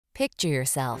Picture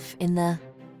yourself in the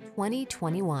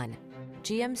 2021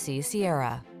 GMC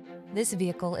Sierra. This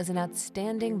vehicle is an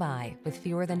outstanding buy with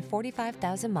fewer than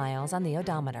 45,000 miles on the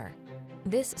odometer.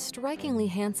 This strikingly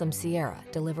handsome Sierra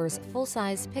delivers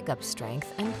full-size pickup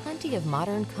strength and plenty of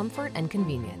modern comfort and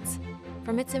convenience.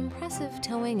 From its impressive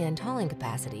towing and hauling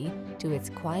capacity to its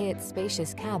quiet,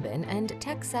 spacious cabin and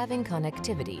tech-savvy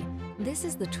connectivity, this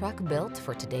is the truck built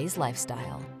for today's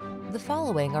lifestyle. The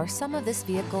following are some of this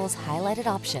vehicle's highlighted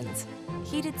options: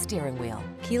 heated steering wheel,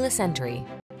 keyless entry,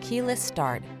 keyless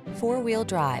start, four-wheel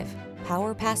drive,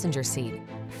 power passenger seat,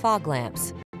 fog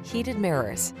lamps, heated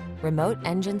mirrors, remote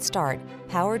engine start,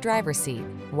 power driver seat,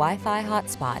 Wi-Fi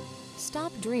hotspot.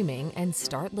 Stop dreaming and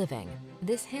start living.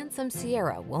 This handsome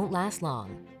Sierra won't last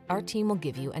long. Our team will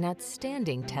give you an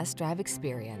outstanding test drive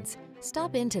experience.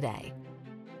 Stop in today.